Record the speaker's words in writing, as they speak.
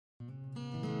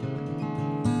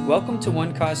Welcome to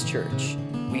One Cause Church.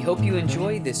 We hope you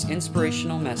enjoy this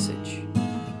inspirational message.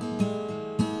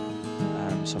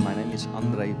 So my name is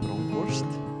André Bronkhorst.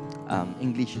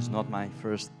 English is not my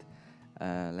first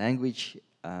language.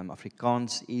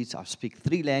 Afrikaans is, I speak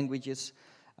 3 languages.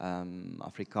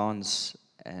 Afrikaans,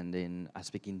 and then I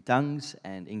speak in tongues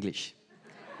and English.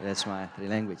 That's my 3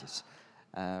 languages.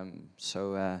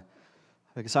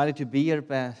 I'm excited to be here.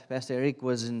 Pastor Eric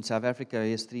was in South Africa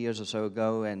 3 years or so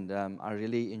ago, and I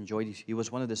really enjoyed it. He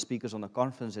was one of the speakers on the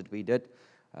conference that we did,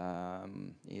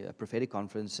 a prophetic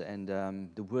conference, and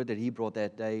the word that he brought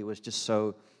that day was just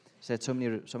so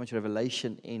much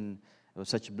revelation in. It was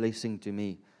such a blessing to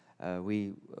me.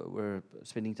 We were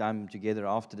spending time together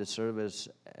after the service,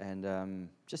 and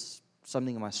just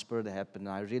something in my spirit happened.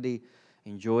 I really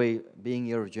enjoy being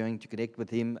here, enjoying to connect with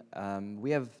him.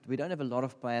 We don't have a lot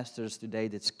of pastors today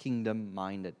that's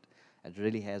kingdom-minded. It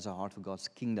really has a heart for God's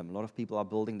kingdom. A lot of people are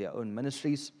building their own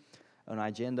ministries, own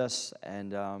agendas,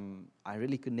 and I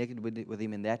really connected with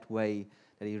him in that way,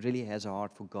 that he really has a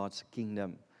heart for God's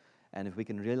kingdom. And if we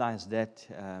can realize that,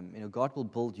 God will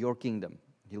build your kingdom.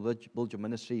 He will build your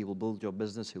ministry, He will build your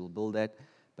business, He will build that.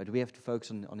 But we have to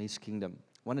focus on His kingdom.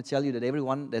 I want to tell you that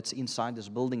everyone that's inside this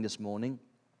building this morning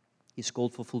is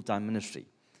called for full-time ministry,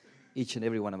 each and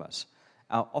every one of us.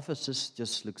 Our offices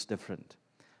just looks different.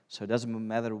 So it doesn't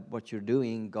matter what you're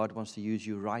doing, God wants to use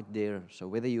you right there. So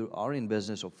whether you are in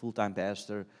business or full-time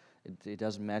pastor, it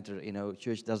doesn't matter.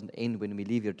 Church doesn't end when we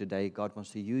leave here today. God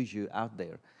wants to use you out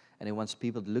there. And He wants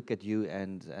people to look at you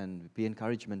and be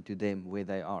encouragement to them where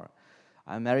they are.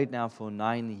 I'm married now for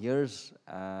 9 years,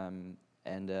 and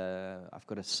I've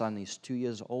got a son. He's 2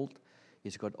 years old.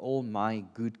 He's got all my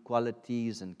good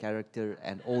qualities and character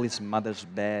and all his mother's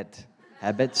bad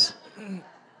habits.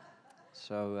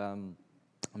 So I'm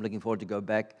looking forward to go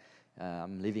back.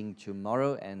 I'm leaving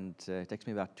tomorrow, and it takes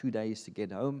me about 2 days to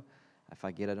get home. If I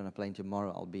get out on a plane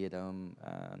tomorrow, I'll be at home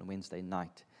on Wednesday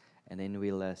night. And then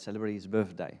we'll celebrate his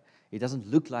birthday. He doesn't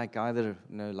look like either,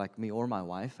 like me or my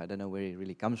wife. I don't know where he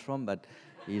really comes from, but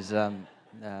he's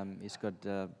got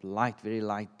very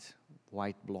light,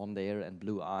 white blonde hair and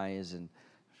blue eyes, and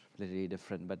really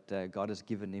different. But God has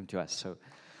given him to us. So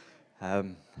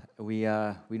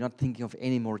we're not thinking of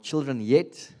any more children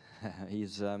yet.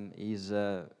 He's 1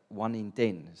 in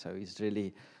 10, so he's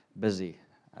really busy.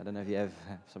 I don't know if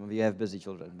some of you have busy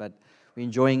children, but we're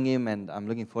enjoying him, and I'm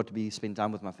looking forward to spend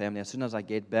time with my family. As soon as I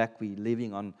get back, we're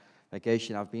leaving on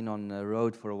vacation. I've been on the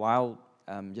road for a while,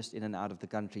 just in and out of the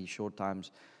country, short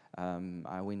times.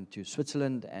 I went to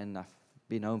Switzerland, and I've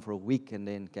been home for a week, and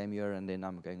then came here, and then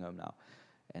I'm going home now.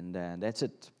 And that's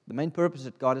it. The main purpose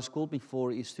that God has called me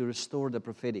for is to restore the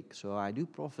prophetic. So I do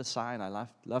prophesy, and I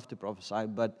love to prophesy,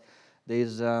 but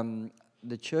there's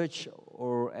the church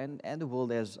and the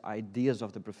world has ideas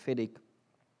of the prophetic,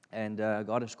 and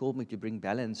God has called me to bring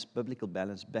biblical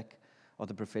balance back of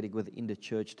the prophetic within the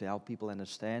church to help people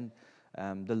understand.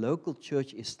 The local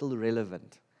church is still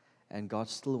relevant, and God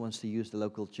still wants to use the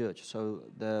local church. So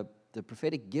the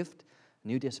prophetic gift,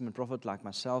 New Testament prophet like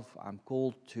myself, I'm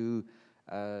called to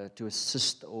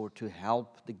assist or to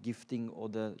help the gifting or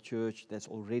the church that's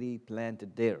already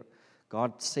planted there.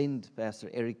 God sent Pastor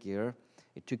Eric here.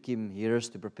 It took him years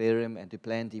to prepare him and to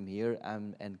plant him here,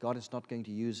 and God is not going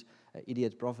to use an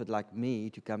idiot prophet like me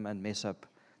to come and mess up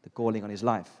the calling on his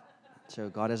life. So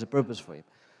God has a purpose for him.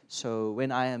 So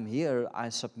when I am here, I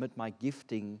submit my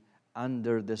gifting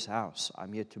under this house.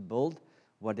 I'm here to build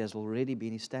what has already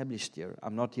been established here.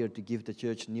 I'm not here to give the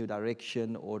church new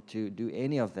direction or to do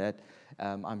any of that.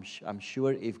 I'm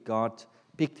sure if God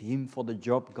picked him for the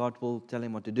job, God will tell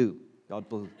him what to do. God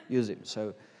will use him.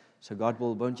 So God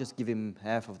won't just give him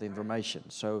half of the information.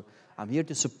 So I'm here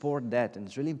to support that. And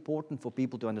it's really important for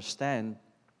people to understand,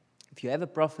 if you have a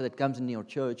prophet that comes in your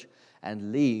church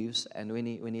and leaves, and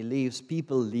when he leaves,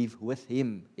 people leave with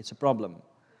him, it's a problem.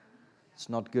 It's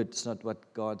not good. It's not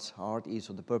what God's heart is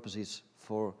or the purpose is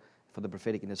for the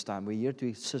prophetic in this time. We're here to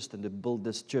assist and to build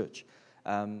this church.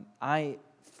 I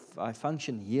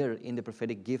function here in the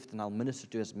prophetic gift, and I'll minister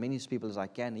to as many people as I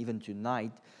can, even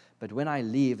tonight. But when I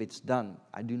leave, it's done.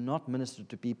 I do not minister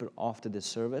to people after the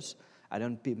service. I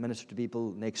don't minister to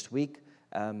people next week.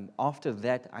 After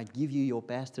that, I give you your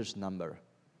pastor's number.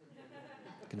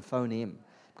 You can phone him,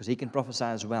 because he can prophesy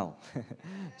as well.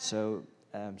 So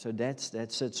that's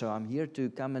it. So I'm here to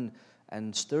come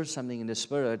and stir something in the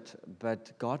spirit,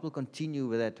 but God will continue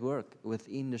with that work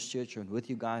within this church and with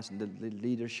you guys and the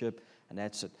leadership, and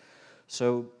that's it.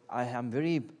 So I am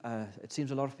it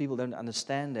seems a lot of people don't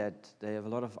understand that. They have a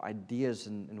lot of ideas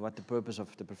in what the purpose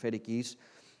of the prophetic is.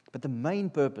 But the main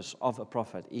purpose of a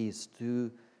prophet is to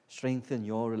strengthen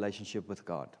your relationship with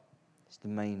God. It's the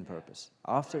main purpose.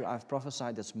 After I've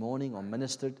prophesied this morning or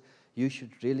ministered, you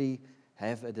should really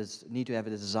need to have a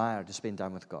desire to spend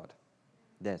time with God.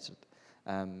 That's it.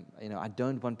 I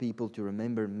don't want people to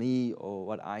remember me or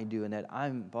what I do, and that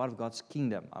I'm part of God's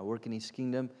kingdom. I work in His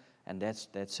kingdom, and that's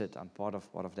it. I'm part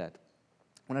of that.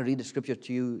 I want to read the scripture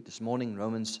to you this morning,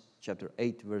 Romans chapter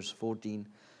 8, verse 14.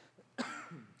 It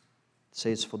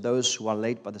says, "For those who are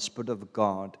led by the Spirit of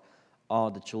God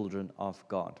are the children of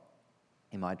God,"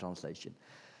 in my translation.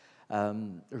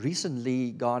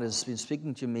 Recently, God has been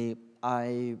speaking to me.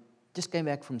 I just came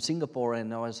back from Singapore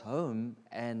and I was home,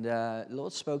 and the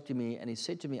Lord spoke to me and He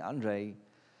said to me, "Andre,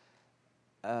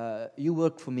 you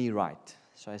work for me, right?"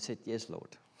 So I said, "Yes,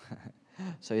 Lord."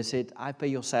 So He said, "I pay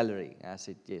your salary." I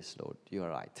said, "Yes, Lord, you are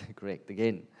right." Correct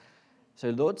again. So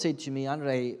the Lord said to me,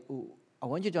 "Andre, I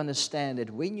want you to understand that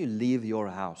when you leave your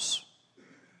house,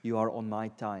 you are on my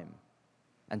time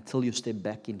until you step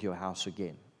back into your house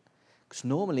again." Because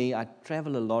normally I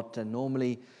travel a lot, and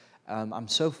normally I'm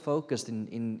so focused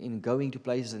in going to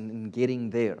places and in getting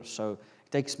there. So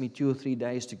it takes me 2 or 3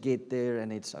 days to get there,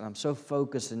 and I'm so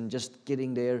focused in just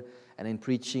getting there and then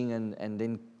preaching, and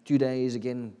then 2 days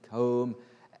again home.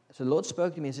 So the Lord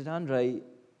spoke to me and said, "Andre,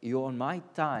 you're on my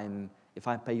time if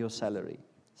I pay your salary.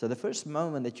 So the first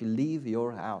moment that you leave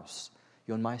your house,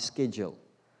 you're on my schedule.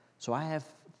 So I have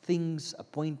things,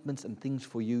 appointments and things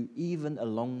for you even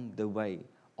along the way,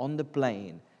 on the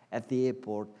plane, at the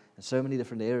airport, and so many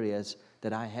different areas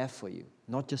that I have for you.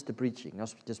 Not just the preaching,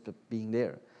 not just being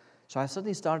there." So I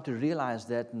suddenly started to realize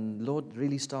that, and the Lord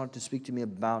really started to speak to me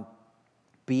about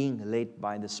being led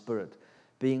by the Spirit,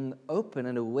 being open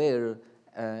and aware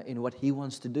in what He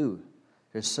wants to do.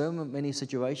 There's so many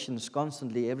situations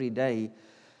constantly every day,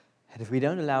 and if we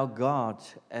don't allow God,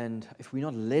 and if we're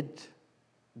not led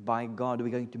by God, we're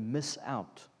going to miss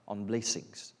out on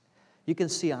blessings. You can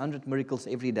see 100 miracles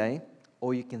every day,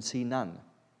 or you can see none.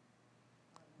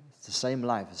 It's the same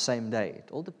life, the same day.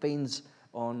 It all depends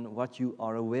on what you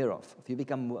are aware of. If you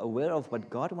become aware of what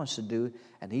God wants to do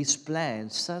and His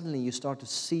plans, suddenly you start to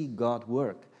see God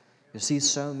work. You see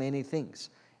so many things.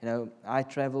 I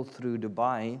travel through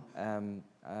Dubai.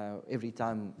 Every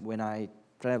time when I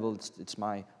travel, it's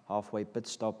my halfway pit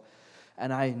stop.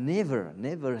 And I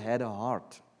never had a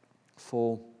heart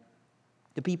for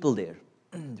the people there.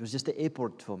 It was just the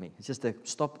airport for me. It's just a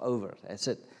stopover. That's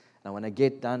it. And when I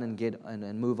get done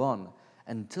and move on,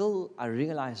 until I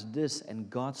realized this, and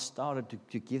God started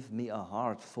to give me a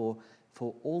heart for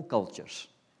all cultures,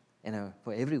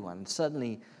 for everyone. And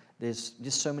suddenly, there's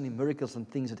just so many miracles and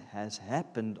things that has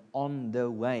happened on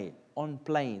the way, on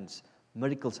planes,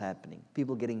 miracles happening,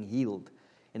 people getting healed.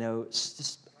 It's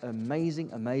just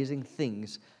amazing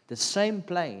things. The same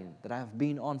plane that I've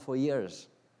been on for years,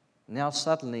 now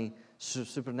suddenly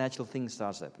supernatural things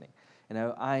starts happening.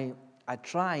 I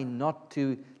try not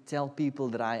to tell people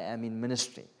that I am in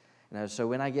ministry. So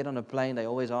when I get on a plane, they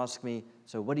always ask me,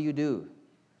 "So what do you do?"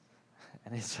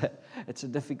 And it's a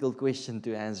difficult question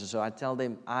to answer. So I tell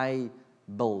them, "I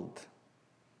build."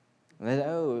 And they say,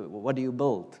 "Oh, what do you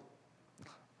build?"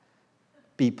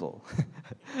 People.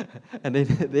 And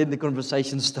then the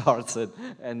conversation starts,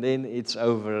 and then it's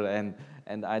over,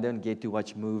 and I don't get to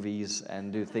watch movies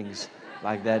and do things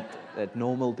like that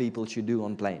normal people should do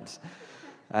on planes.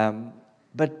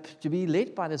 But to be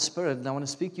led by the Spirit, and I want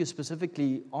to speak to you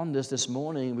specifically on this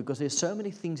morning, because there's so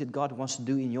many things that God wants to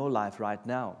do in your life right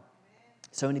now.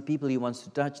 So many people He wants to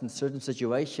touch in certain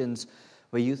situations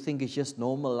where you think it's just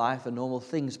normal life and normal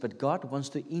things, but God wants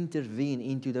to intervene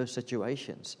into those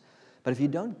situations. But if you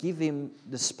don't give Him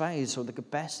the space or the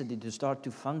capacity to start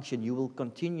to function, you will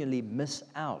continually miss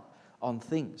out on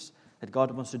things that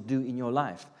God wants to do in your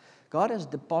life. God has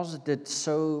deposited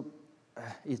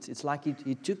it's like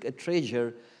He took a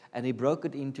treasure and He broke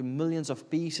it into millions of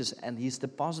pieces, and He's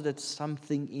deposited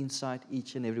something inside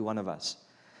each and every one of us.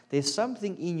 There's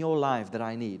something in your life that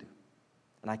I need,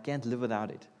 and I can't live without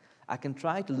it. I can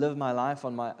try to live my life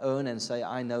on my own and say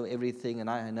I know everything and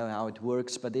I know how it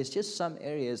works, but there's just some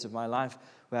areas of my life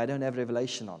where I don't have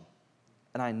revelation on.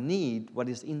 And I need what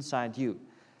is inside you.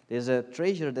 There's a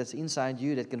treasure that's inside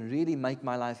you that can really make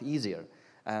my life easier.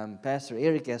 Pastor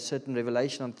Eric has certain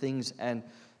revelation on things, and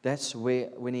that's where,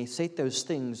 when he said those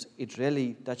things, it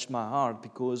really touched my heart,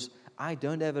 because I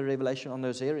don't have a revelation on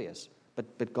those areas,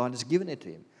 but God has given it to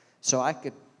him. So I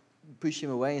could push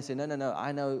him away and say, no,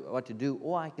 I know what to do,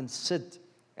 or I can sit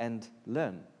and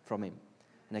learn from him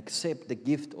and accept the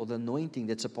gift or the anointing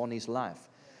that's upon his life.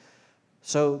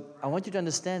 So I want you to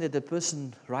understand that the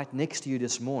person right next to you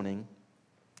this morning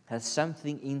has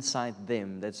something inside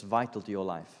them that's vital to your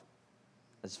life.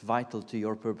 That's vital to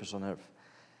your purpose on earth.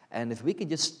 And if we can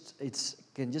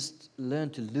just learn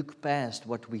to look past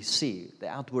what we see, the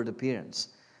outward appearance,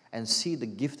 and see the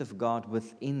gift of God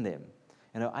within them.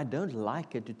 I don't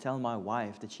like it to tell my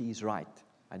wife that she is right.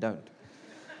 I don't.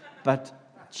 But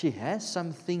she has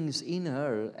some things in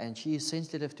her, and she is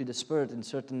sensitive to the Spirit in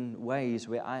certain ways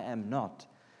where I am not.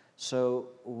 So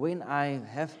when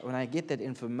I get that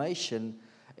information,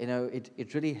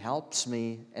 it really helps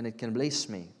me and it can bless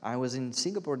me. I was in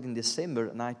Singapore in December,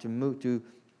 and I had to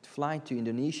fly to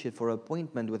Indonesia for an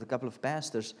appointment with a couple of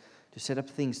pastors to set up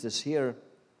things this year.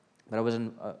 But I was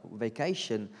on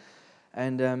vacation,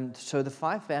 and so the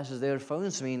 5 pastors there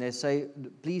phones me and they say,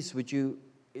 please,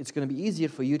 it's going to be easier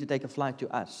for you to take a flight to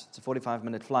us. It's a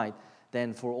 45-minute flight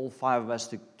than for all 5 of us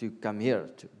to come here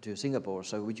to Singapore.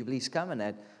 So would you please come on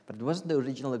that? But it wasn't the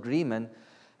original agreement,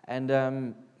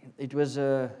 and it was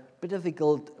a bit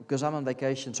difficult because I'm on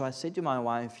vacation. So I said to my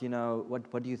wife,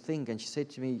 what do you think? And she said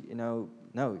to me, no,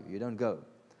 you don't go.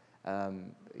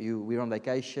 We're on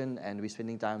vacation and we're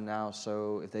spending time now.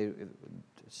 So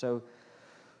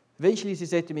eventually she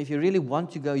said to me, if you really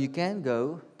want to go, you can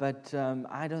go, but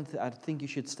I think you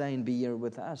should stay and be here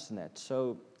with us and that.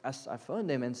 So I phoned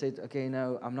them and said, okay,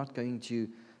 no, I'm not going to.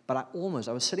 But I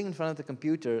was sitting in front of the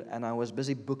computer and I was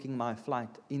busy booking my flight.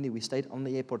 We stayed on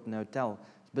the airport in a hotel. I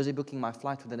was busy booking my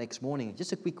flight for the next morning.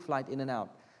 Just a quick flight in and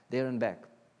out, there and back.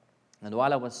 And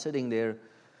while I was sitting there,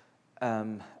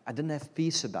 I didn't have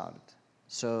peace about it.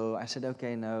 So I said,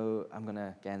 okay, no, I'm going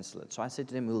to cancel it. So I said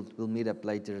to them, we'll meet up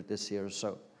later this year or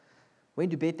so.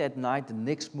 Went to bed that night. The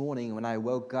next morning when I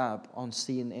woke up on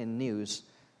CNN News,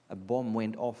 a bomb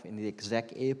went off in the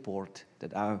exact airport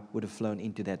that I would have flown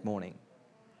into that morning.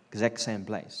 Exact same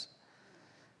place.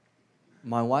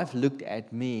 My wife looked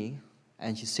at me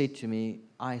and she said to me,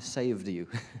 I saved you.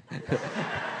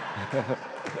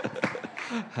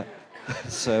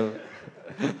 So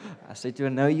I said to her,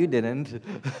 no, you didn't.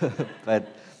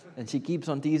 And she keeps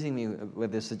on teasing me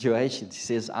with the situation. She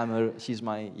says she's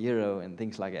my hero and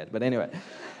things like that. But anyway,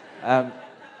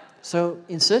 so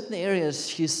in certain areas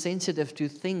she's sensitive to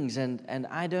things, and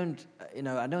I don't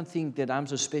think that I'm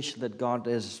so special that God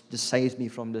has just saved me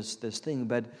from this thing.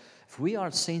 But if we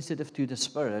are sensitive to the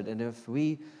Spirit, and if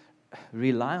we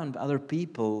rely on other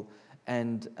people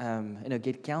and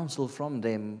get counsel from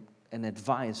them and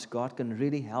advice, God can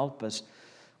really help us.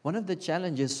 One of the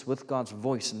challenges with God's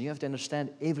voice, and you have to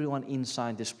understand, everyone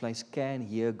inside this place can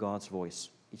hear God's voice,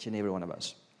 each and every one of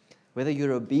us. Whether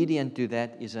you're obedient to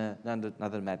that is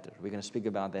another matter. We're going to speak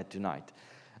about that tonight.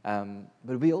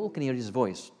 But we all can hear His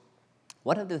voice.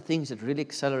 One of the things that really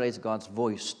accelerates God's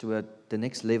voice to the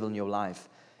next level in your life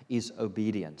is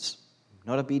obedience.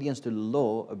 Not obedience to the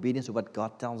law, obedience to what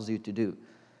God tells you to do.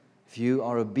 If you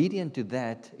are obedient to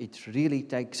that, it really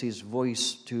takes His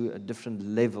voice to a different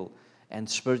level, and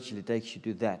spiritually takes you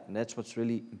to that. And that's what's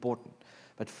really important.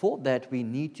 But for that, we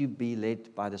need to be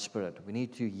led by the Spirit. We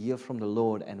need to hear from the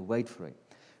Lord and wait for Him.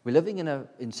 We're living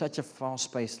in such a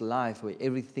fast-paced life where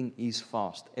everything is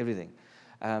fast, everything.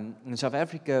 In South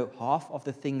Africa, half of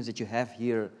the things that you have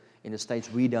here in the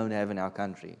States, we don't have in our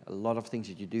country. A lot of things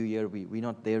that you do here, we're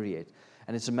not there yet.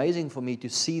 And it's amazing for me to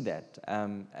see that,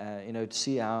 to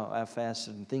see how fast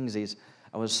certain things is.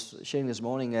 I was sharing this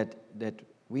morning that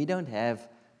we don't have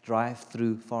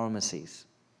drive-through pharmacies.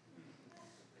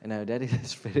 That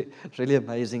is really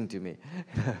amazing to me.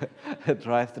 A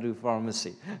drive-through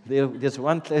pharmacy. There's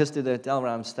one close to the hotel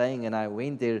where I'm staying, and I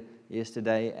went there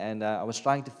yesterday, and I was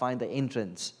trying to find the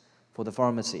entrance for the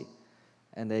pharmacy.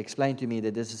 And they explained to me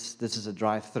that this is a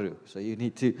drive-through, so you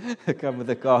need to come with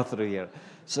a car through here.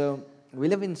 So we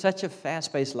live in such a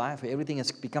fast-paced life where everything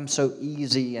has become so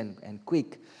easy and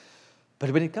quick.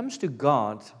 But when it comes to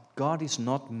God, God is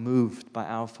not moved by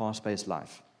our fast-paced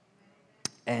life.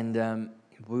 And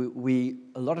we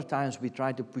a lot of times we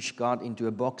try to push God into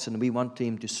a box, and we want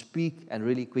Him to speak and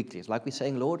really quickly. It's like we're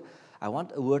saying, Lord, I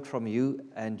want a word from you,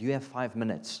 and you have 5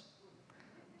 minutes.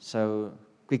 So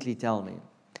quickly tell me.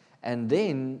 And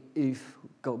then if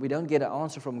we don't get an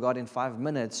answer from God in 5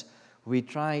 minutes, we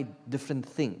try different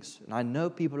things. And I know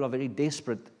people are very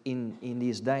desperate in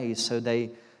these days, so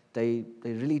they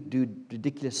really do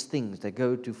ridiculous things. They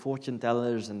go to fortune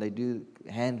tellers and they do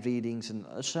hand readings and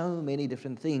so many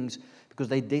different things because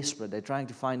they're desperate. They're trying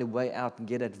to find a way out and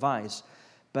get advice.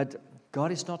 But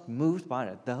God is not moved by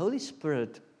it. The Holy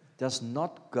Spirit does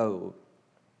not go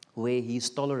where He's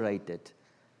tolerated,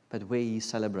 but where He's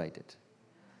celebrated.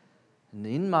 And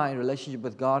in my relationship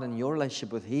with God and your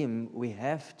relationship with Him, we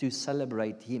have to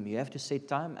celebrate Him. You have to set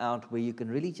time out where you can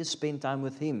really just spend time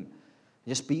with Him.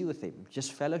 Just be with Him.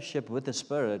 Just fellowship with the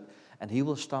Spirit, and He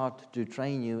will start to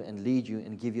train you and lead you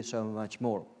and give you so much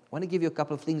more. I want to give you a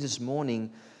couple of things this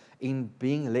morning in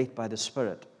being led by the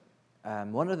Spirit.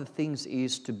 One of the things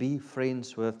is to be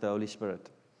friends with the Holy Spirit,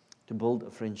 to build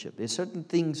a friendship. There's certain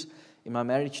things in my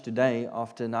marriage today,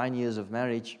 after 9 years of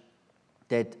marriage,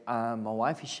 that my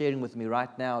wife is sharing with me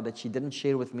right now that she didn't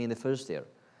share with me in the first year.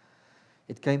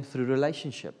 It came through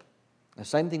relationship. The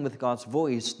same thing with God's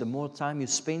voice. The more time you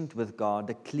spend with God,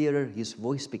 the clearer His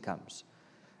voice becomes.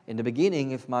 In the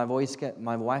beginning, if my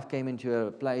wife came into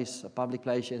a public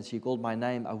place, and she called my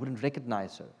name, I wouldn't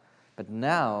recognize her. But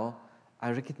now,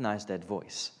 I recognize that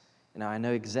voice. I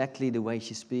know exactly the way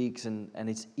she speaks, and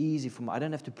it's easy for me. I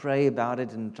don't have to pray about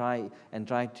it and try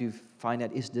to find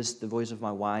out, is this the voice of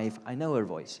my wife? I know her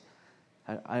voice.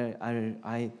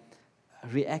 I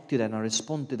react to that and I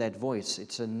respond to that voice.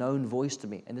 It's a known voice to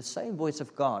me. And the same voice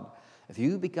of God. If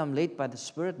you become led by the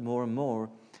Spirit more and more,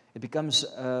 it becomes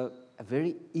a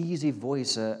very easy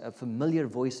voice, a familiar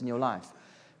voice in your life.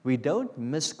 We don't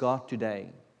miss God today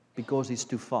because He's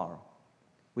too far.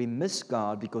 We miss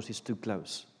God because He's too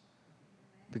close.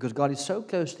 Because God is so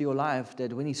close to your life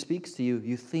that when He speaks to you,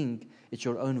 you think it's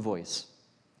your own voice.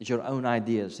 It's your own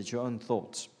ideas. It's your own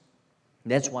thoughts.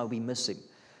 That's why we miss Him.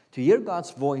 To hear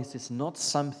God's voice is not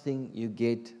something you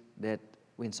get that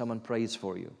when someone prays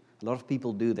for you. A lot of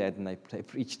people do that and they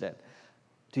preach that.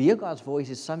 To hear God's voice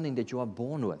is something that you are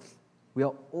born with. We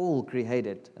are all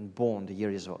created and born to hear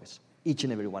His voice. Each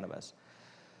and every one of us.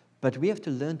 But we have to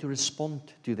learn to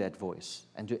respond to that voice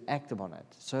and to act upon it.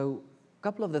 So a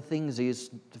couple of the things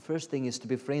is, the first thing is to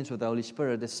be friends with the Holy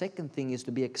Spirit. The second thing is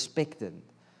to be expectant.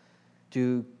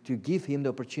 To give Him the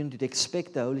opportunity to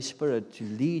expect the Holy Spirit to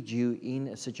lead you in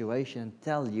a situation and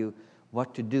tell you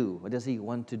what to do. What does He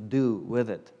want to do with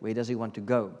it? Where does He want to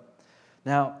go?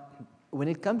 Now, when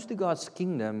it comes to God's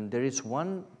kingdom, there is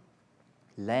one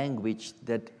language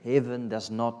that heaven does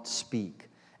not speak,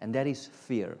 and that is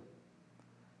fear.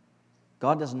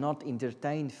 God does not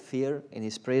entertain fear in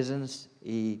His presence.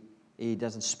 He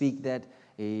doesn't speak that.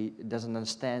 He doesn't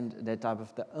understand that type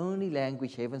of. The only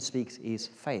language heaven speaks is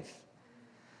faith.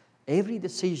 Every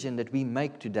decision that we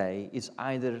make today is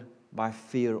either by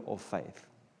fear or faith.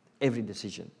 Every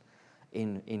decision.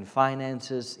 In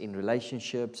finances, in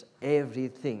relationships,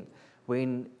 everything.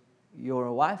 When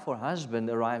your wife or husband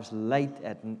arrives late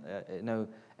at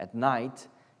night,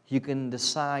 you can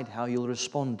decide how you'll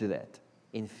respond to that,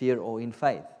 in fear or in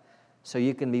faith. So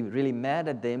you can be really mad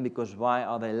at them because why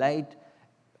are they late?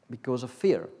 Because of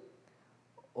fear.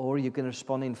 Or you can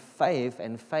respond in faith,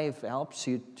 and faith helps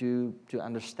you to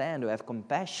understand or have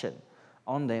compassion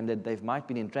on them that they might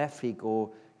be in traffic or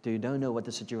you don't know what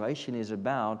the situation is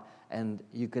about, and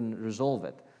you can resolve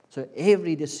it. So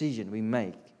every decision we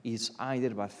make is either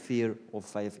by fear or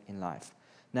faith in life.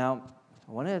 Now,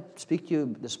 I want to speak to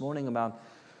you this morning about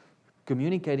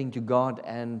communicating to God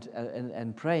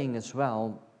and praying as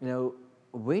well.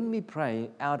 When we pray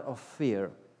out of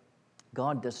fear,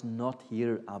 God does not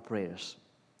hear our prayers.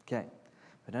 Okay,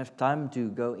 I don't have time to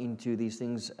go into these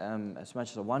things as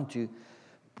much as I want to.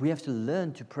 We have to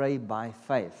learn to pray by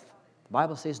faith. The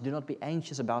Bible says, do not be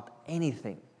anxious about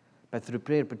anything, but through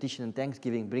prayer, petition, and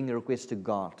thanksgiving, bring your request to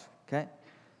God. Okay,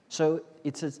 so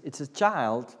it's a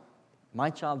child. My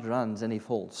child runs and he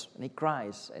falls and he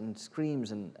cries and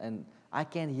screams and I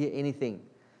can't hear anything.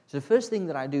 So the first thing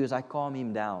that I do is I calm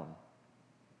him down,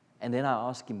 and then I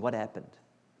ask him what happened,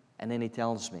 and then he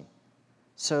tells me.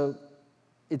 So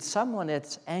it's someone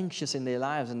that's anxious in their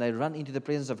lives, and they run into the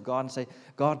presence of God and say,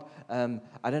 God,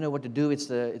 I don't know what to do. It's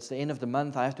the end of the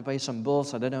month. I have to pay some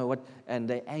bills. I don't know what. And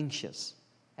they're anxious.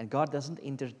 And God doesn't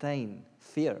entertain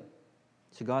fear.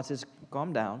 So God says,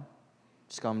 calm down.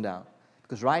 Just calm down.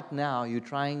 Because right now, you're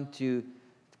trying to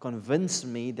convince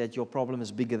me that your problem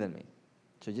is bigger than me.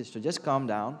 So just calm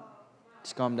down.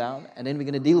 Just calm down. And then we're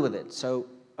going to deal with it. So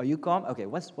are you calm? Okay,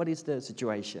 what is the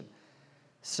situation?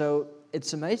 So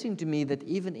it's amazing to me that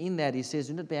even in that he says,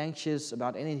 do not be anxious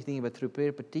about anything, but through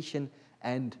prayer, petition,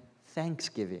 and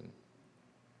thanksgiving.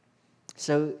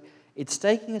 So it's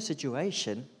taking a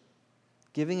situation,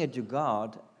 giving it to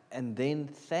God, and then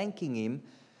thanking Him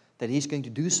that He's going to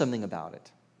do something about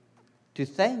it. To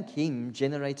thank Him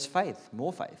generates faith,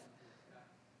 more faith,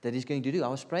 that He's going to do. I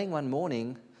was praying one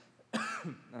morning,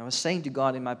 and I was saying to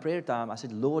God in my prayer time, I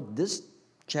said, Lord, this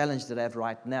challenge that I have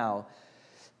right now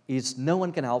is no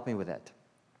one can help me with that.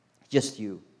 Just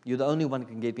you. You're the only one who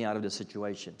can get me out of the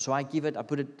situation. So I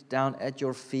put it down at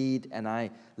your feet, and I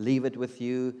leave it with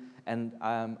you. And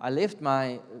I left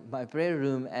my prayer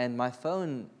room, and my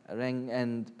phone rang,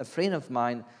 and a friend of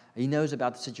mine, he knows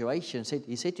about the situation,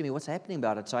 he said to me, what's happening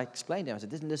about it? So I explained to him. I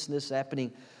said, this is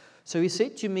happening. So he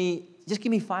said to me, just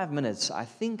give me 5 minutes. I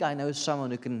think I know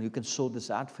someone who can sort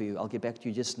this out for you. I'll get back to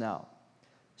you just now.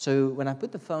 So when I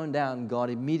put the phone down, God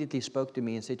immediately spoke to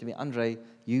me and said to me, Andre,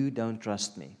 you don't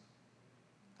trust me.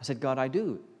 I said, God, I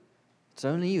do. It's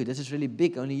only you. This is really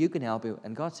big. Only you can help you.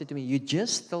 And God said to me, you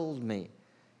just told me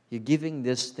you're giving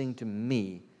this thing to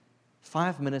me.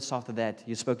 5 minutes after that,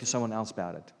 you spoke to someone else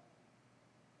about it.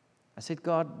 I said,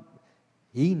 God,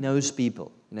 He knows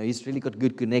people. He's really got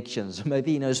good connections.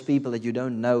 Maybe He knows people that you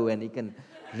don't know, and He can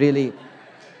really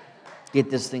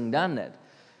get this thing done.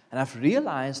 And I've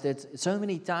realized that so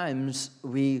many times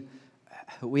we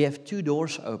have two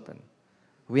doors open.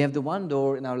 We have the one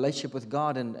door in our relationship with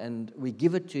God, and we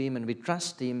give it to Him and we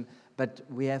trust Him, but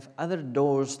we have other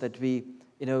doors that we,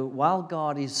 while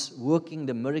God is working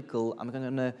the miracle, I'm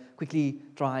going to quickly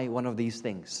try one of these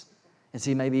things and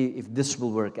see maybe if this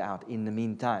will work out in the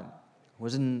meantime. I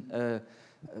was in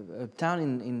a town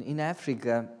in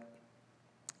Africa,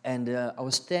 and I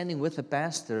was standing with a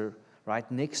pastor right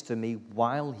next to me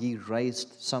while he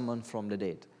raised someone from the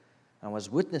dead. I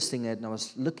was witnessing it, and I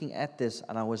was looking at this,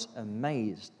 and I was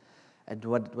amazed at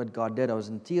what God did. I was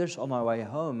in tears on my way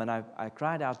home, and I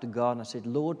cried out to God, and I said,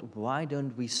 Lord, why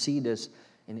don't we see this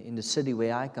in the city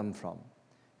where I come from?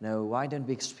 Why don't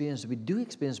we experience, we do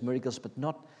experience miracles, but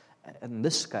not on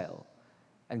this scale.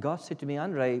 And God said to me,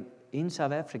 Andre, in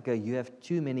South Africa, you have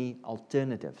too many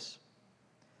alternatives.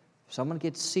 If someone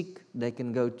gets sick, they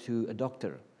can go to a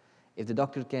doctor. If the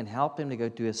doctor can't help him, they go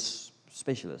to a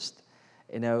specialist.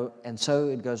 And so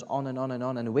it goes on and on and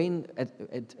on. And when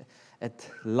at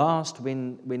last,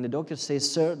 when the doctor says,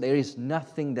 sir, there is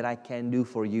nothing that I can do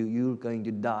for you, you're going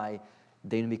to die,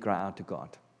 then we cry out to God.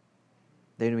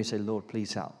 Then we say, Lord,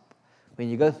 please help. When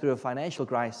you go through a financial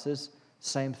crisis,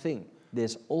 same thing.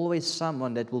 There's always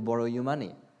someone that will borrow you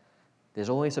money. There's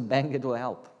always a bank that will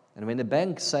help. And when the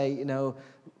banks say,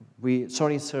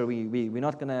 sorry, sir, we're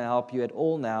not going to help you at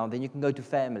all now, then you can go to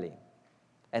family.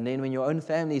 And then when your own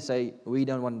family say, we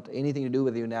don't want anything to do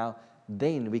with you now,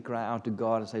 then we cry out to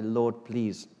God and say, Lord,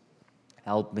 please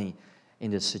help me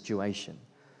in this situation.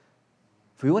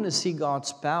 If we want to see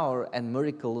God's power and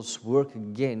miracles work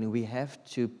again, we have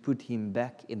to put Him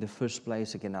back in the first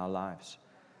place again in our lives.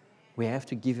 We have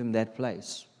to give Him that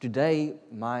place. Today,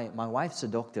 my wife's a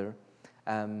doctor,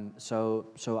 so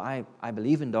I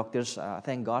believe in doctors. I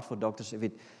thank God for doctors.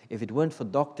 If it weren't for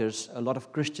doctors, a lot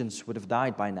of Christians would have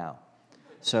died by now.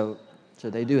 So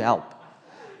they do help.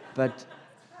 But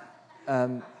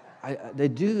they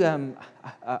do.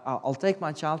 I'll take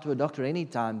my child to a doctor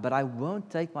anytime, but I won't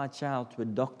take my child to a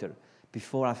doctor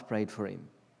before I've prayed for him.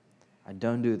 I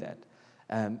don't do that.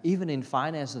 Even in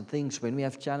finance and things, when we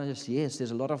have challenges, yes,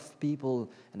 there's a lot of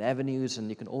people and avenues, and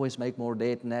you can always make more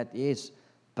debt than that, yes.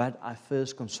 But I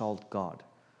first consult God.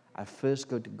 I first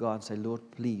go to God and say, Lord,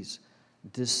 please,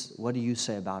 what do you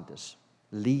say about this?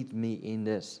 Lead me in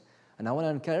this. And I want to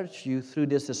encourage you through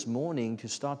this morning to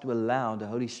start to allow the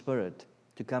Holy Spirit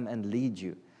to come and lead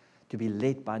you, to be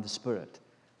led by the Spirit.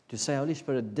 To say, Holy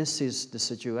Spirit, this is the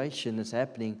situation that's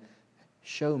happening.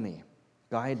 Show me,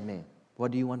 guide me. What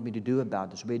do you want me to do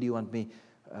about this? Where do you want me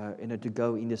to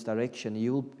go in this direction?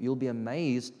 You'll be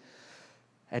amazed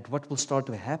at what will start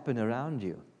to happen around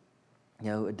you.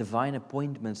 Divine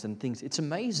appointments and things. It's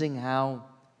amazing how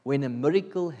when a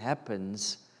miracle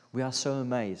happens, we are so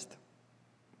amazed.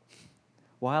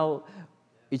 While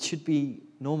it should be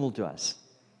normal to us.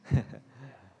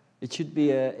 It should be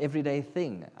an everyday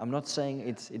thing. I'm not saying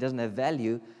it doesn't have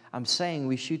value. I'm saying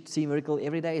we should see miracle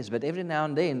every day. But every now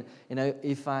and then,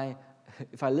 if I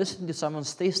listen to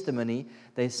someone's testimony,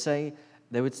 they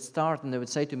would start and they would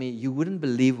say to me, you wouldn't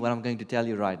believe what I'm going to tell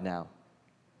you right now.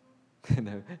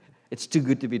 It's too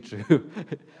good to be true.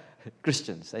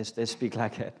 Christians, they speak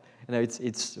like that.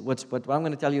 It's what I'm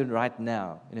going to tell you right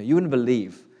now. You wouldn't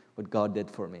believe what God did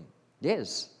for me.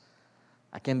 Yes,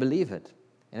 I can believe it.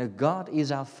 God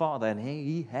is our Father, and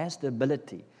He has the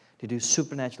ability to do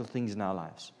supernatural things in our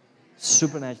lives.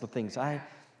 Supernatural things. I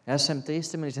have some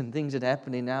testimonies and things that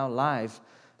happen in our lives.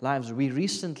 We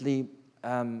recently,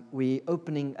 we're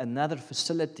opening another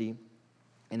facility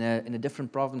in a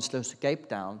different province close to Cape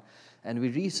Town. And we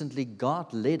recently,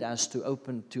 God led us to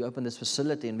open this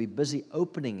facility, and we're busy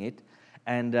opening it.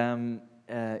 And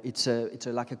it's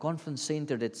like a conference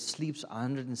center that sleeps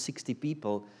 160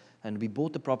 people. And we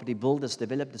bought the property, builders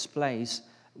developed this place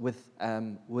with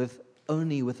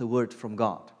only with a word from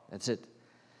God. That's it.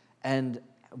 And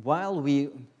while we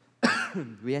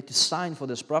had to sign for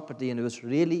this property, and it was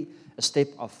really a step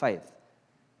of faith.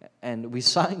 And we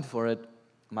signed for it.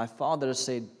 My father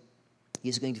said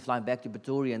he's going to fly back to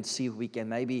Pretoria and see if we can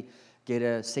maybe get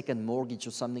a second mortgage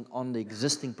or something on the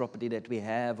existing property that we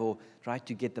have, or try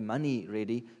to get the money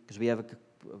ready, because we have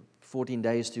 14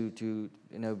 days to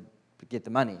get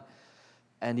the money.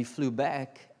 and he flew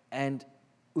back. And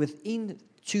within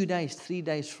 2 days, 3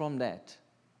 days from that,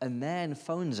 a man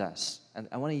phones us. And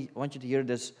I want you to hear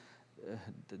this,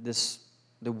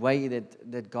 the way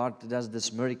that God does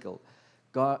this miracle.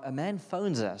 A man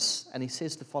phones us, and he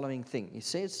says the following thing. He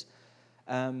says,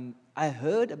 I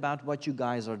heard about what you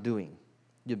guys are doing,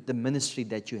 the ministry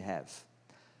that you have.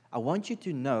 I want you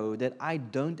to know that I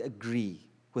don't agree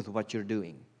with what you're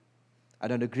doing. I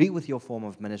don't agree with your form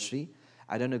of ministry.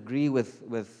 I don't agree with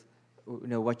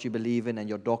what you believe in and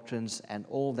your doctrines and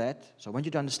all that. So I want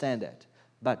you to understand that.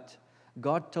 But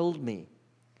God told me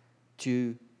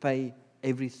to pay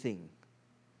everything.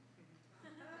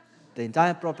 The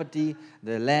entire property,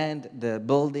 the land, the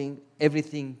building,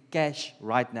 everything, cash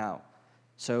right now.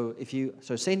 So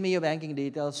send me your banking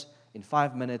details. In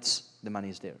 5 minutes, the money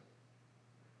is there.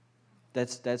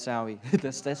 That's how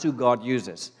that's who God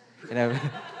uses.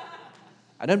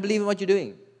 I don't believe in what you're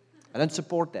doing. I don't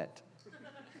support that.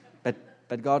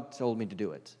 But God told me to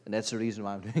do it, and that's the reason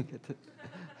why I'm doing it.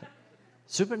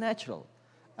 Supernatural.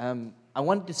 I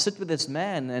wanted to sit with this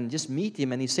man and just meet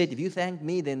him, and he said, if you thank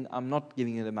me, then I'm not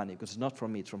giving you the money, because it's not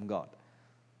from me, it's from God.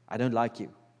 I don't like you.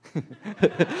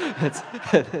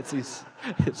 that's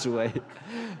his way.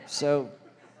 So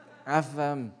I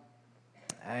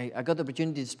got the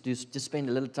opportunity to spend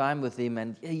a little time with him,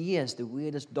 and he has the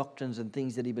weirdest doctrines and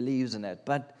things that he believes in that.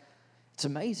 But it's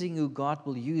amazing who God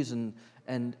will use, and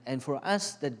for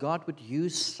us, that God would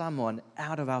use someone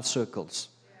out of our circles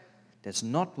that's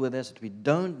not with us, that we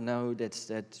don't know,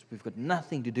 that we've got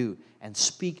nothing to do, and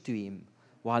speak to him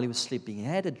while he was sleeping. He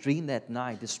had a dream that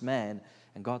night, this man,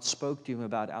 and God spoke to him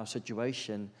about our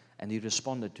situation, and he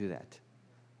responded to that.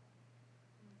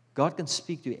 God can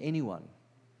speak to anyone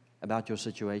about your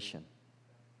situation.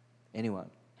 Anyone.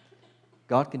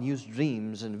 God can use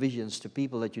dreams and visions to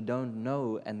people that you don't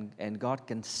know, and God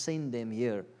can send them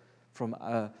here from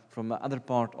other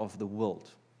part of the world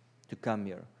to come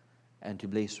here and to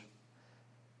bless.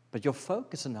 But your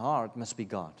focus and heart must be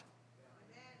God.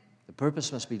 The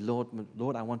purpose must be,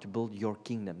 Lord, I want to build your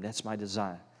kingdom. That's my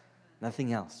desire.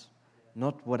 Nothing else.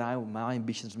 Not my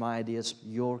ambitions, my ideas,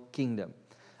 your kingdom.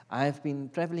 I've been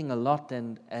traveling a lot,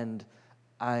 and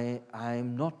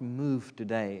I'm not moved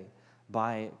today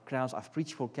by crowds. I've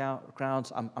preached for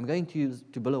crowds. I'm going to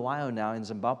Bulawayo now in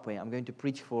Zimbabwe. I'm going to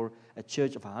preach for a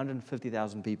church of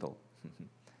 150,000 people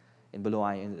in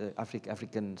Bulawayo, in the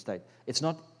African state. It's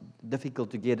not difficult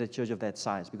to get a church of that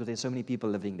size because there's so many people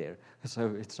living there.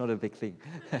 So it's not a big thing.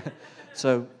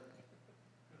 So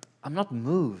I'm not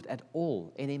moved at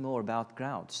all anymore about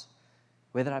crowds.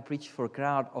 Whether I preach for a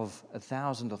crowd of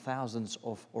 1,000 or thousands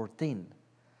or 10,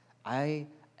 I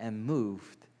am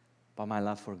moved by my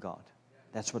love for God.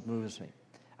 That's what moves me.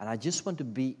 And I just want to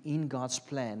be in God's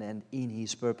plan and in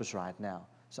His purpose right now.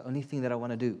 It's the only thing that I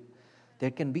want to do. There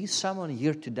can be someone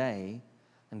here today,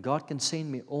 and God can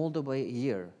send me all the way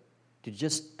here to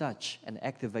just touch and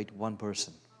activate one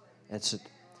person. That's it.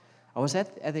 I was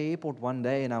at the airport one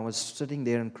day, and I was sitting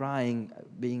there and crying,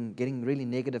 getting really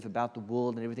negative about the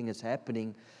world and everything that's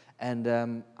happening.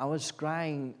 And I was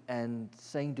crying and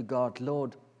saying to God,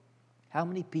 Lord, how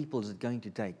many people is it going to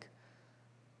take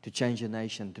to change a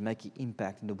nation, to make an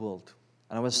impact in the world?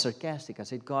 And I was sarcastic. I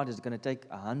said, God, is it going to take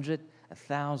 100,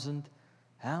 1,000?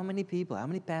 How many people, how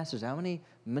many pastors, how many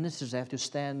ministers have to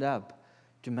stand up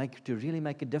to really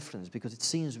make a difference? Because it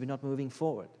seems we're not moving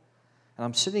forward. And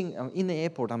I'm in the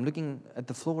airport, I'm looking at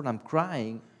the floor and I'm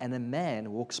crying, and a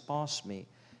man walks past me.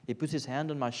 He puts his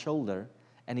hand on my shoulder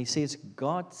and he says,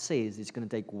 God says it's going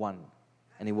to take one.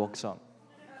 And he walks on.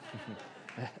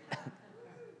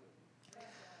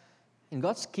 In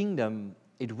God's kingdom,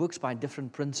 it works by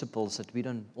different principles that we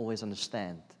don't always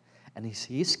understand. And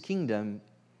His kingdom,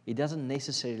 it doesn't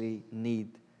necessarily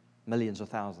need millions or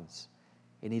thousands.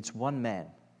 It needs one man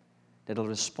that will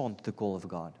respond to the call of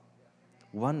God.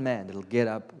 One man that will get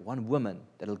up, one woman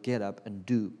that will get up and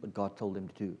do what God told them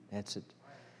to do. That's it.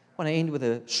 I want to end with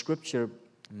a scripture,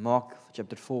 Mark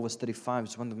chapter 4, verse 35.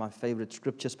 It's one of my favorite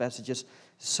scriptures passages.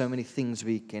 So many things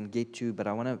we can get to, but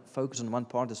I want to focus on one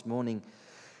part this morning.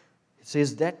 It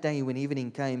says, that day when evening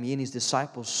came, he and his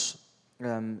disciples,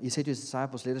 he said to his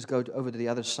disciples, let us go over to the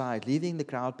other side. Leaving the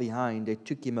crowd behind, they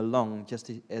took him along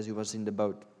just as he was in the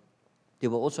boat.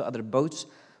 There were also other boats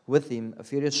with him. A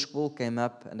furious squall came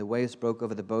up, and the waves broke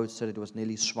over the boat so that it was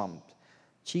nearly swamped.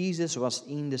 Jesus was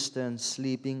in the stern,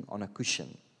 sleeping on a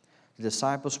cushion. The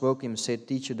disciples woke him and said,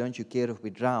 Teacher, don't you care if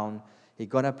we drown? He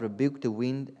got up, rebuked the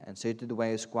wind, and said to the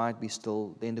waves, Quiet, be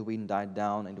still. Then the wind died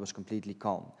down, and it was completely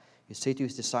calm. He said to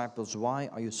his disciples, Why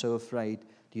are you so afraid?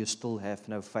 Do you still have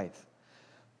no faith?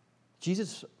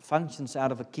 Jesus functions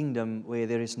out of a kingdom where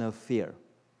there is no fear.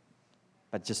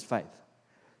 but just faith.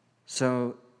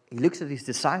 So he looks at his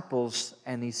disciples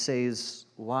and he says,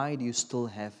 why do you still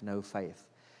have no faith?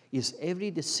 Is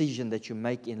every decision that you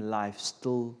make in life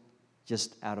still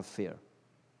just out of fear?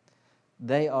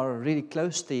 They are really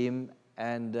close to him,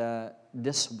 and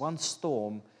this one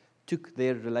storm took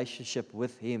their relationship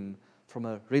with him from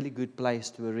a really good place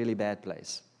to a really bad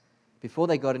place. Before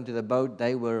they got into the boat,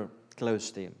 they were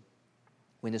close to him.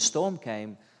 When the storm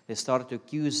came, they started to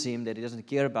accuse him that he doesn't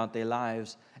care about their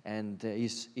lives, and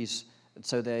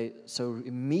so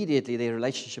immediately their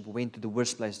relationship went to the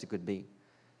worst place it could be.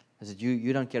 They said,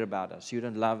 you don't care about us, you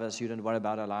don't love us, you don't worry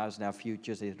about our lives and our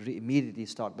futures. They immediately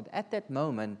start. But at that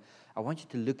moment, I want you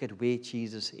to look at where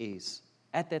Jesus is.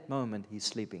 At that moment, he's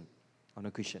sleeping on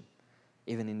a cushion,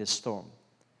 even in the storm.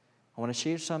 I want to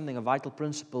share something, a vital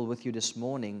principle with you this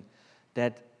morning,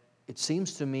 that it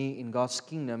seems to me in God's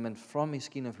kingdom and from His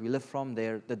kingdom, if we live from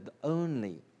there, that the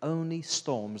only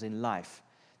storms in life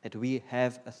that we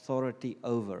have authority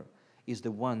over is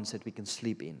the ones that we can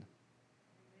sleep in.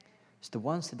 It's the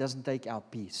ones that doesn't take our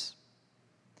peace.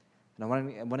 And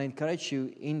I want to encourage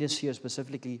you in this year,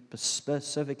 specifically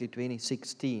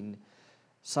 2016,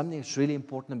 something that's really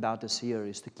important about this year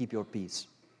is to keep your peace.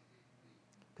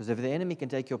 Because if the enemy can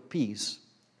take your peace,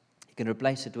 he can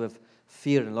replace it with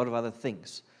fear and a lot of other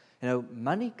things. You know,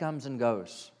 money comes and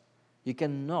goes. You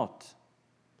cannot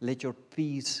let your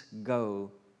peace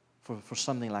go for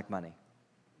something like money.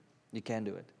 You can't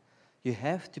do it. You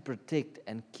have to protect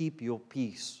and keep your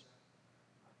peace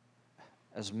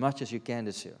as much as you can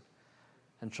this year.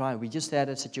 And try. We just had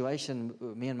a situation,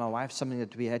 me and my wife, something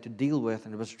that we had to deal with,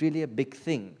 and it was really a big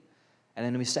thing. And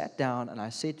then we sat down, and I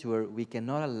said to her, we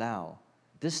cannot allow,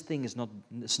 this thing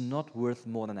is not worth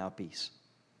more than our peace.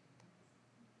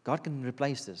 God can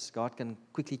replace this. God can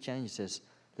quickly change this.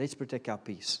 Let's protect our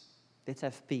peace. Let's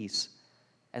have peace.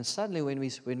 And suddenly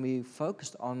when we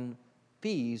focused on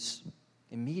peace,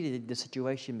 immediately the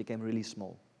situation became really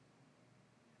small.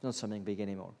 It's not something big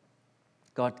anymore.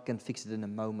 God can fix it in a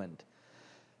moment.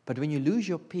 But when you lose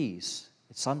your peace,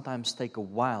 it sometimes takes a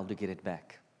while to get it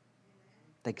back.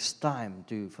 It takes time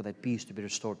for that peace to be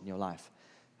restored in your life.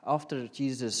 After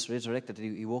Jesus resurrected,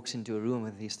 he walks into a room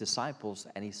with his disciples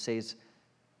and he says,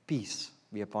 peace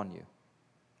be upon you.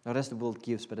 Not as the world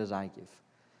gives, but as I give.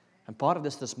 And part of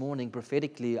this morning,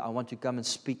 prophetically, I want to come and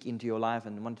speak into your life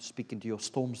and I want to speak into your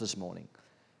storms this morning.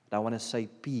 And I want to say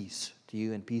peace to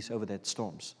you and peace over that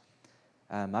storms.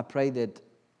 I pray that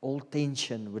all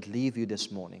tension would leave you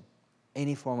this morning.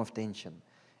 Any form of tension,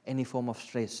 any form of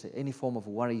stress, any form of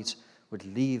worries would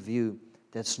leave you.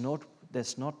 That's not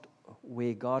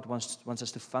where God wants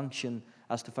us to function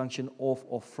off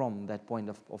or from that point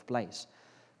of place.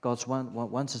 God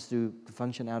wants us to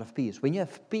function out of peace. When you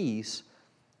have peace,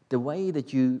 the way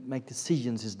that you make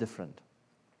decisions is different.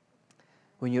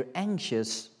 When you're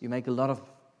anxious, you make a lot of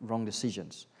wrong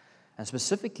decisions. And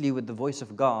specifically with the voice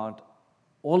of God,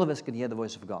 all of us can hear the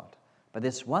voice of God. But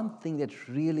there's one thing that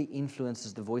really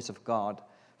influences the voice of God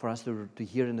for us to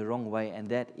hear in the wrong way, and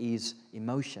that is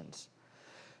emotions.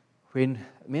 When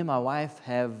me and my wife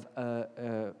have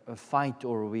a fight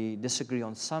or we disagree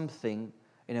on something,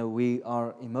 we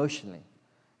are emotionally.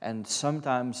 And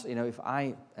sometimes, if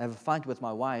I have a fight with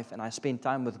my wife and I spend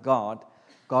time with God,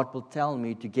 God will tell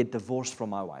me to get divorced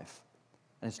from my wife.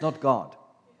 And it's not God.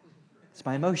 It's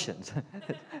my emotions.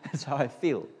 That's how I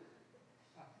feel.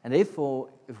 And therefore,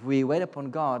 if we wait upon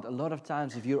God, a lot of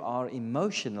times if you are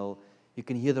emotional, you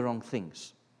can hear the wrong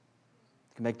things.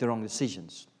 You can make the wrong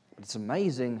decisions. But it's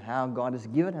amazing how God has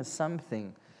given us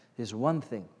something. There's one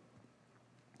thing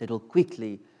that will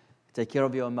quickly take care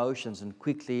of your emotions and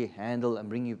quickly handle and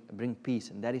bring peace,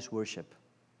 and that is worship.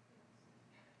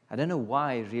 I don't know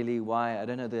why, I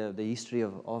don't know the history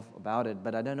about it,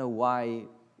 but I don't know why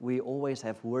we always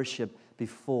have worship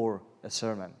before a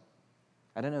sermon.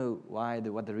 I don't know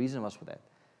what the reason was for that.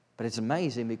 But it's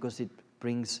amazing because it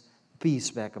brings peace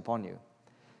back upon you.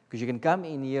 Because you can come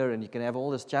in here and you can have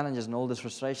all these challenges and all these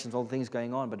frustrations, all things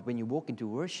going on, but when you walk into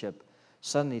worship,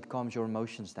 suddenly it calms your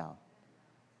emotions down.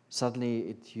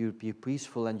 Suddenly you're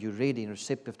peaceful and you're ready and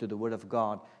receptive to the Word of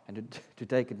God and to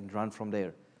take it and run from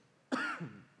there.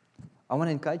 I want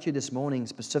to encourage you this morning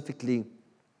specifically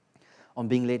on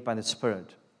being led by the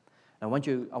Spirit. I want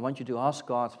you to ask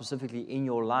God specifically in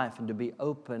your life and to be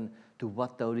open to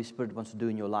what the Holy Spirit wants to do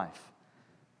in your life,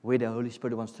 where the Holy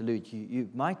Spirit wants to lead. You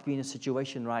might be in a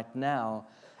situation right now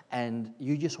and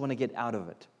you just want to get out of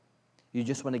it. You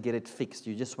just want to get it fixed.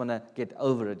 You just want to get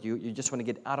over it. You just want to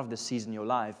get out of the season in your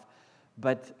life.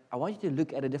 But I want you to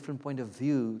look at a different point of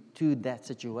view to that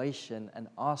situation and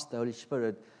ask the Holy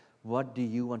Spirit, what do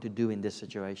you want to do in this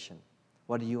situation?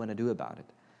 What do you want to do about it?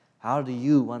 How do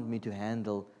you want me to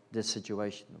handle this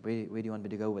situation? Where do you want me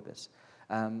to go with this?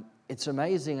 It's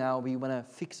amazing how we want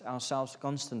to fix ourselves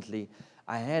constantly.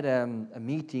 I had a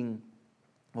meeting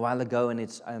a while ago,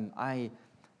 and I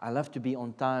love to be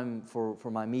on time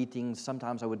for my meetings.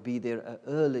 Sometimes I would be there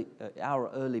an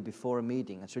hour early before a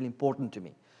meeting. It's really important to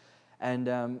me. And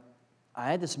I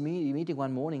had this meeting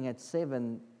one morning at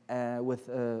 7 with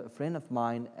a friend of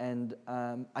mine, and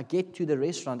I get to the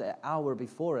restaurant an hour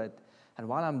before it, and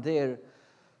while I'm there,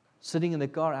 sitting in the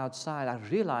car outside, I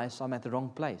realize I'm at the wrong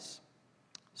place.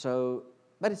 So,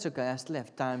 but it's okay, I still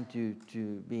have time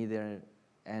to be there,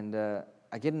 and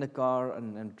I get in the car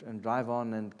and drive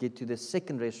on and get to the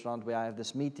second restaurant where I have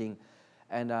this meeting,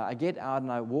 and I get out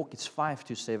and I walk, it's 5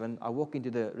 to 7, I walk into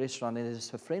the restaurant, and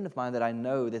there's a friend of mine that I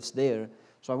know that's there.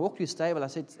 So I walked to his table. I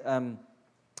said,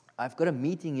 I've got a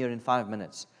meeting here in 5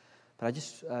 minutes, but I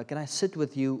just, can I sit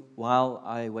with you while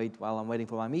I'm waiting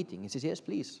for my meeting? He says, yes,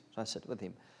 please. So I sit with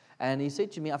him. And he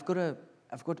said to me, I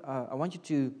want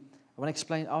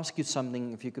to ask you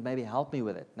something, if you could maybe help me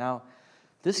with it. Now,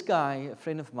 this guy, a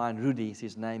friend of mine, Rudy is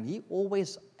his name, he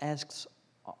always asks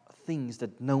things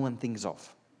that no one thinks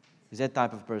of. He's that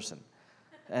type of person.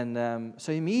 And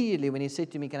so immediately when he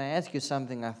said to me, can I ask you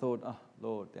something? I thought, oh,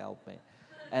 Lord, help me.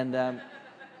 And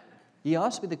he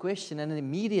asked me the question, and then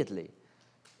immediately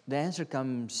the answer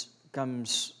comes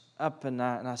up, and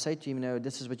I say to him,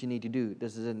 this is what you need to do,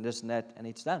 this and this and that, and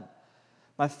it's done.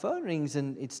 My phone rings,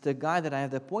 and it's the guy that I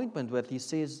have the appointment with. He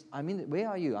says, where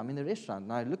are you? I'm in the restaurant.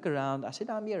 And I look around, I said,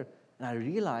 I'm here. And I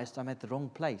realized I'm at the wrong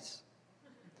place.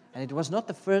 And it was not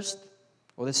the first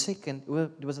or the second,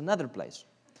 it was another place.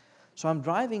 So I'm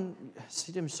driving, I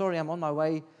said to him, sorry, I'm on my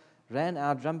way, ran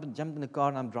out, jumped in the car,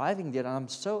 and I'm driving there, and I'm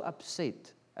so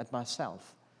upset at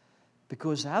myself.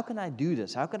 Because how can I do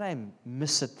this? How can I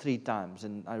miss it 3 times?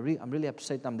 And I'm really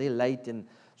upset. I'm there late, and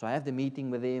so I have the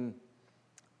meeting with him.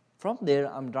 From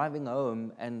there, I'm driving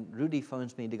home, and Rudy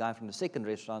phones me, the guy from the second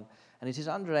restaurant, and he says,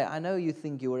 Andre, I know you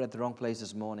think you were at the wrong place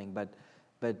this morning,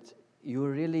 but you were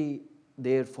really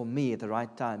there for me at the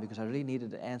right time, because I really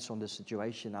needed an answer on this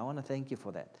situation. I want to thank you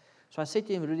for that. So I said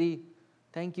to him, Rudy,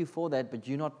 thank you for that, but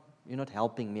you're not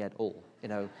helping me at all.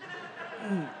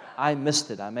 I missed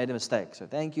it. I made a mistake. So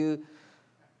thank you.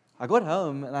 I got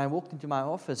home and I walked into my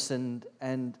office, and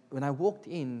when I walked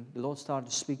in, the Lord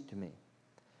started to speak to me.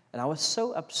 And I was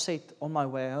so upset on my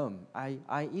way home.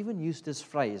 I even used this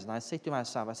phrase, and I said to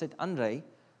myself, I said, Andre,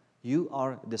 you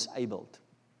are disabled.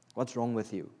 What's wrong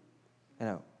with you?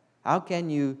 How can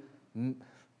you,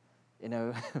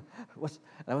 I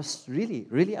was really,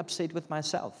 really upset with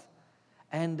myself.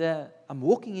 And I'm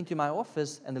walking into my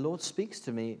office, and the Lord speaks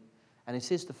to me, and He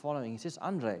says the following. He says,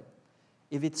 Andre,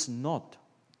 if it's not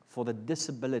for the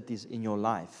disabilities in your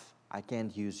life, I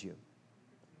can't use you.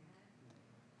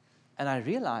 And I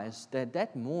realized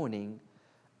that morning,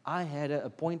 I had an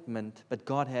appointment, but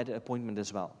God had an appointment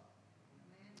as well.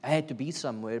 I had to be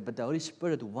somewhere, but the Holy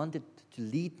Spirit wanted to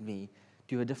lead me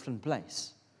to a different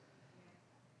place.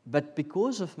 But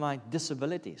because of my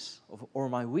disabilities or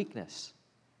my weakness,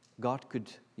 God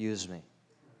could use me.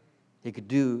 He could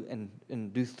do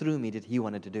and do through me that He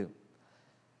wanted to do.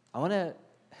 I want to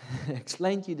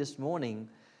explain to you this morning,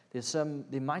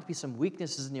 there might be some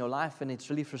weaknesses in your life, and it's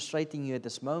really frustrating you at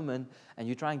this moment, and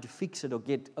you're trying to fix it or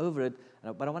get over it.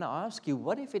 But I want to ask you,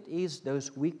 what if it is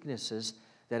those weaknesses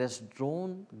that has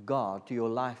drawn God to your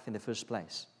life in the first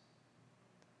place?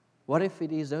 What if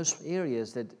it is those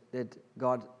areas that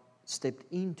God stepped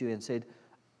into and said,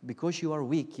 because you are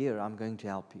weak here, I'm going to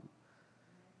help you.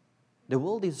 The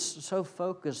world is so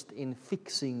focused in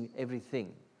fixing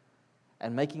everything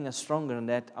and making us stronger in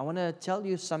that. I want to tell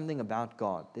you something about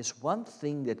God. There's one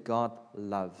thing that God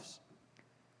loves,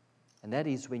 and that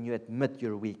is when you admit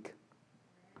you're weak.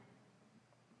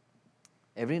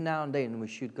 Every now and then we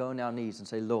should go on our knees and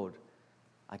say, Lord,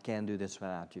 I can't do this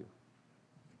without you.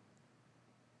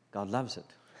 God loves it.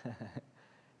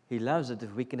 He loves it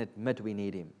if we can admit we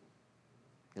need Him.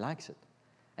 He likes it.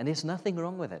 And there's nothing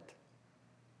wrong with it.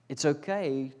 It's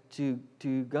okay to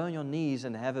go on your knees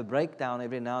and have a breakdown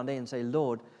every now and then and say,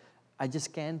 Lord, I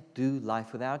just can't do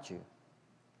life without you.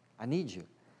 I need you.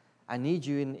 I need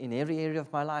you in every area of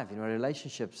my life, in my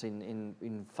relationships,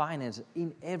 in finance,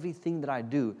 in everything that I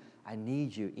do. I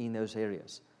need you in those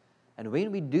areas. And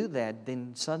when we do that,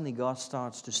 then suddenly God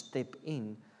starts to step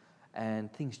in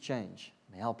and things change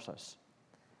and helps us.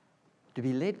 To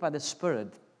be led by the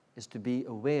Spirit is to be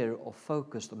aware or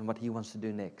focused on what He wants to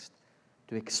do next.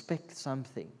 To expect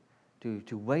something,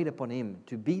 to wait upon Him.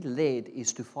 To be led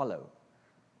is to follow.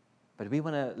 But we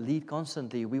want to lead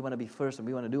constantly, we want to be first, and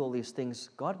we want to do all these things.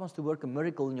 God wants to work a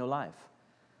miracle in your life.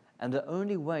 And the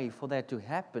only way for that to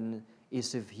happen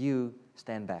is if you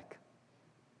stand back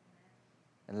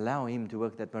and allow Him to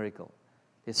work that miracle.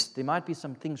 There might be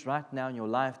some things right now in your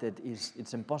life that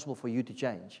it's impossible for you to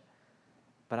change.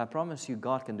 But I promise you,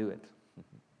 God can do it.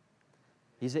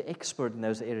 He's an expert in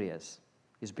those areas.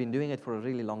 He's been doing it for a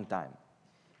really long time.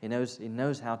 He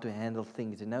knows how to handle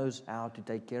things. He knows how to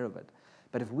take care of it.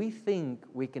 But if we think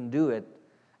we can do it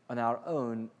on our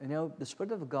own, the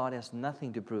Spirit of God has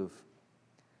nothing to prove.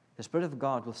 The Spirit of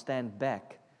God will stand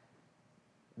back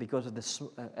because of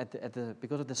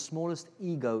the smallest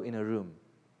ego in a room.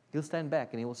 He'll stand back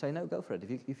and He will say, no, go for it.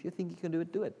 If you think you can do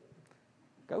it,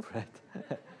 go for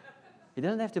it. He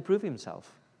doesn't have to prove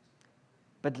Himself.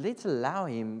 But let's allow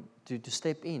Him to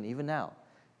step in, even now.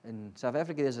 In South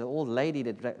Africa, there's an old lady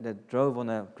that drove on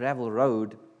a gravel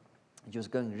road. She was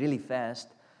going really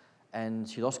fast, and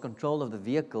she lost control of the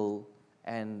vehicle,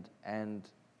 and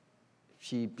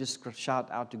she just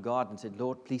shouted out to God and said,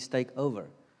 Lord, please take over.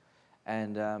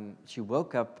 And she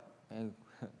woke up a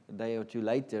day or two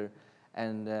later,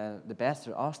 and the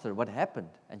pastor asked her what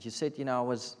happened. And she said, I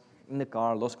was in the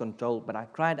car, lost control, but I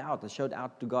cried out and shouted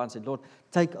out to God and said, Lord,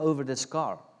 take over this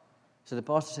car. So the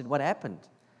pastor said, what happened?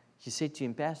 She said to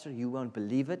him, Pastor, you won't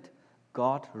believe it.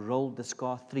 God rolled this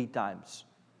car 3 times.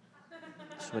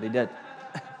 That's what He did.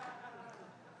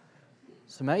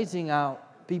 It's amazing how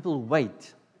people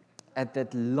wait at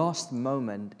that last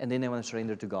moment and then they want to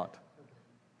surrender to God.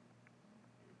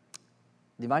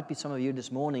 There might be some of you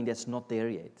this morning that's not there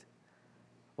yet.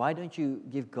 Why don't you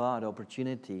give God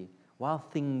opportunity while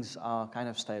things are kind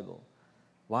of stable,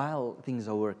 while things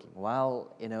are working,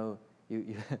 while,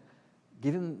 you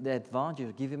give Him the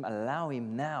advantage, allow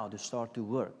Him now to start to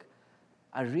work.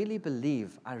 I really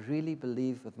believe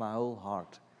with my whole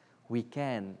heart, we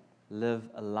can live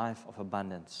a life of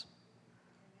abundance.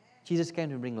 Jesus came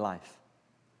to bring life.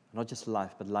 Not just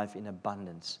life, but life in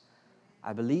abundance.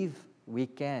 I believe we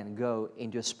can go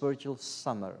into a spiritual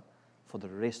summer for the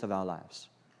rest of our lives.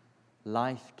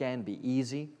 Life can be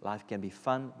easy. Life can be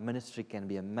fun. Ministry can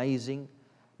be amazing.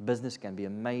 Business can be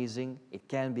amazing. It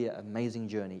can be an amazing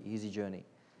journey, easy journey.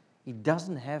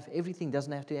 Everything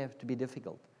doesn't have to be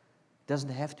difficult. It doesn't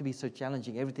have to be so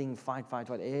challenging. Everything, fight.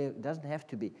 It doesn't have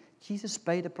to be. Jesus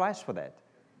paid a price for that.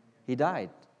 He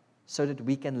died so that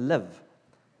we can live.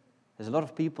 There's a lot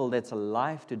of people that's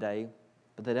alive today,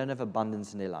 but they don't have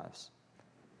abundance in their lives.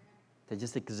 They're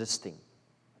just existing.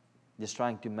 Just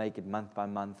trying to make it month by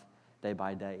month, day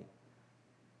by day.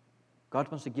 God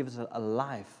wants to give us a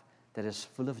life that is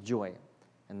full of joy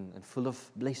and full of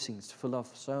blessings, full of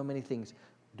so many things.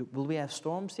 Will we have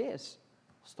storms? Yes.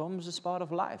 Storms is part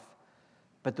of life.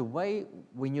 But the way,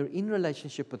 when you're in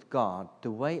relationship with God, the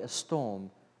way a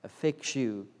storm affects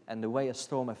you and the way a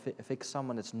storm affects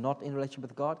someone that's not in relationship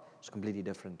with God is completely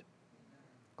different.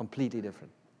 Completely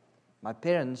different. My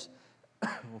parents,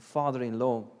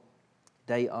 father-in-law,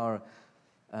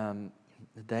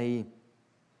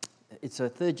 it's a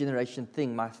third generation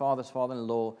thing. My father's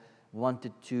father-in-law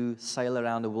wanted to sail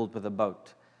around the world with a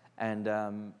boat.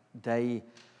 And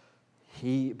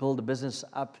he built a business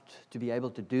up to be able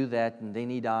to do that, and then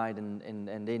he died, and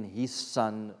then his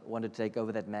son wanted to take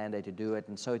over that mandate to do it,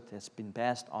 and so it has been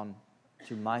passed on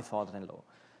to my father-in-law.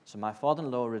 So my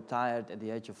father-in-law retired at the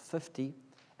age of 50,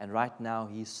 and right now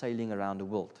he's sailing around the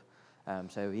world.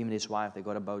 So him and his wife, they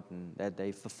got a boat, and that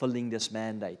they're fulfilling this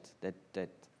mandate that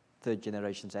third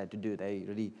generations had to do. They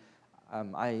really,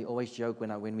 I always joke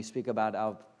when we speak about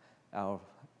our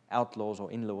outlaws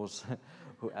or in-laws.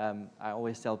 I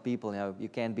always tell people, you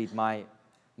can't beat mine.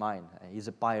 He's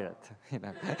a pirate,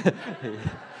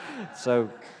 So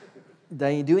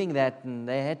they're doing that, and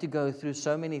they had to go through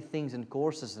so many things and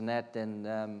courses and that.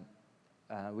 And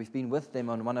we've been with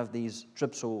them on one of these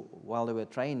trips while they were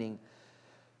training.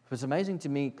 It was amazing to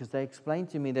me because they explained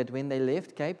to me that when they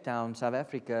left Cape Town, South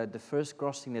Africa, the first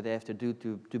crossing that they have to do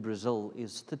to Brazil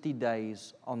is 30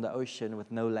 days on the ocean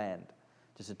with no land,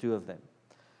 just the two of them.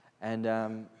 And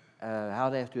how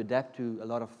they have to adapt to a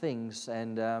lot of things.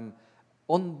 And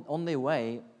on their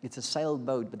way, it's a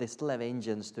sailboat, but they still have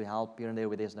engines to help here and there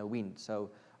where there's no wind.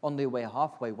 So on their way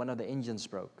halfway, one of the engines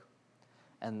broke.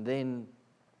 And then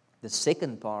the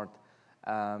second part,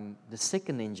 the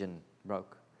second engine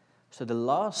broke. So the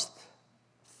last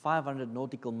 500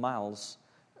 nautical miles,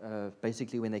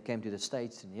 basically when they came to the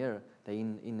States and here, they're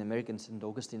in American St.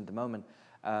 Augustine at the moment,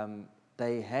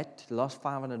 they had, the last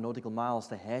 500 nautical miles,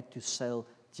 they had to sail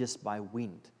just by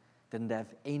wind. Didn't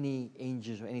have any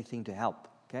engines or anything to help,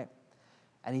 okay?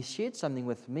 And he shared something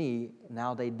with me,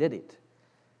 now they did it.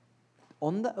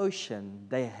 On the ocean,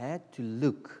 they had to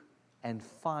look and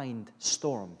find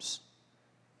storms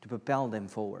to propel them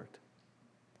forward.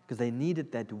 because they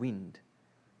needed that wind.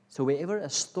 So wherever a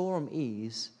storm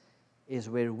is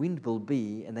where wind will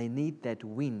be, and they need that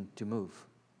wind to move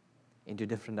into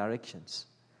different directions.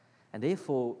 And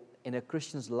therefore, in a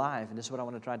Christian's life, and this is what I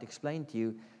want to try to explain to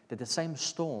you, that the same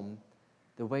storm,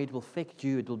 the way it will affect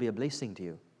you, it will be a blessing to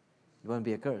you. It won't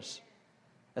be a curse.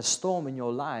 A storm in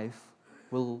your life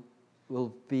will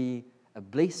be a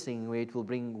blessing where it will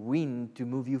bring wind to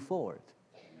move you forward,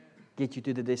 get you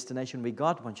to the destination where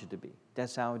God wants you to be.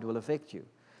 That's how it will affect you.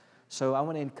 So I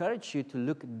want to encourage you to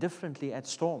look differently at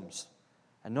storms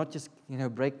and not just,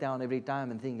 break down every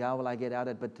time and think, how will I get out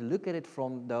of it? But to look at it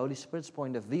from the Holy Spirit's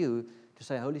point of view, to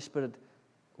say, Holy Spirit,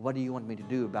 what do you want me to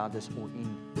do about this or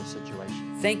in this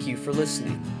situation? Thank you for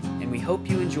listening, and we hope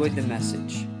you enjoyed the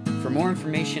message. For more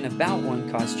information about One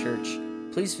Cause Church,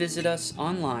 please visit us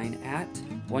online at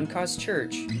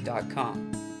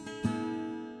onecausechurch.com.